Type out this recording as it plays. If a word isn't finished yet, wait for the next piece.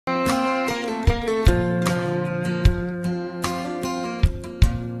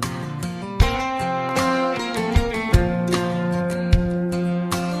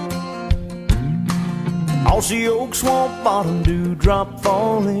mossy oak, swamp bottom, dewdrop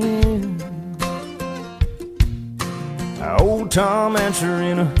falling. Old Tom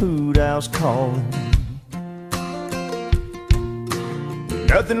answering a hoot house calling.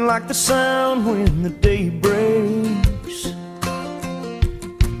 Nothing like the sound when the day breaks.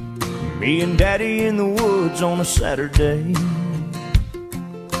 Me and Daddy in the woods on a Saturday.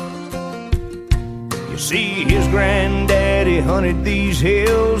 You see, his granddaddy hunted these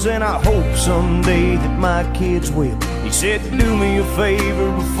hills, and I hope someday that my kids will. He said, do me a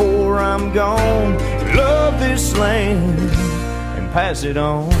favor before I'm gone, love this land and pass it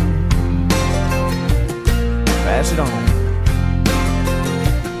on. Pass it on.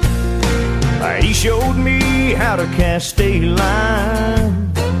 He showed me how to cast a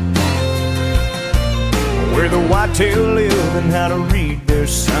line, where the whitetail live and how to read their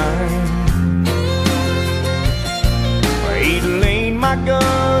sign. He leaned my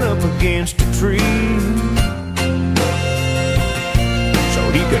gun up against a tree so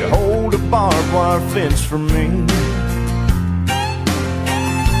he could hold a barbed wire fence for me.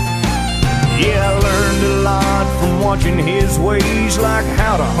 Yeah, I learned a lot from watching his ways, like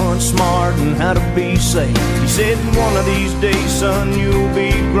how to hunt smart and how to be safe. He said, one of these days, son, you'll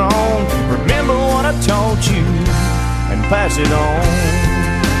be grown. Remember what I taught you and pass it on.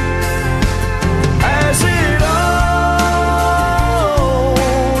 Pass it on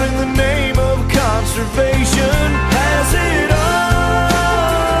in the name of conservation. Pass it on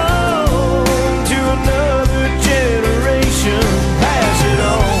to another generation. Pass it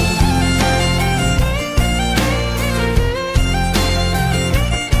on.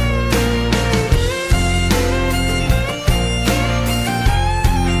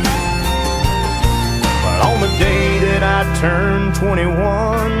 Turned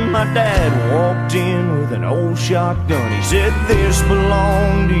 21, my dad walked in with an old shotgun. He said, this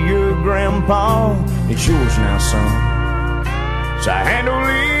belonged to your grandpa, it's yours now, son. So I handle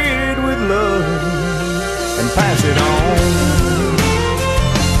it with love and pass it on.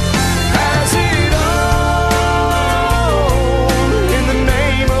 Pass it on in the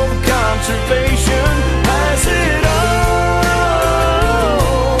name of conservation. Pass it on.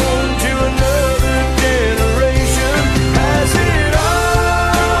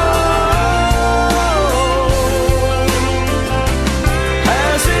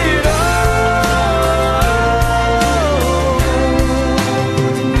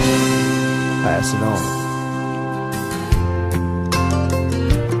 Pass it on.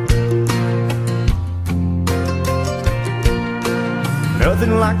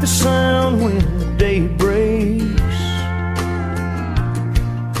 Nothing like the sound when the day breaks.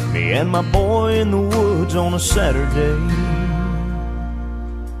 Me and my boy in the woods on a Saturday.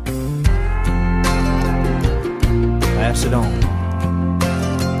 Pass it on.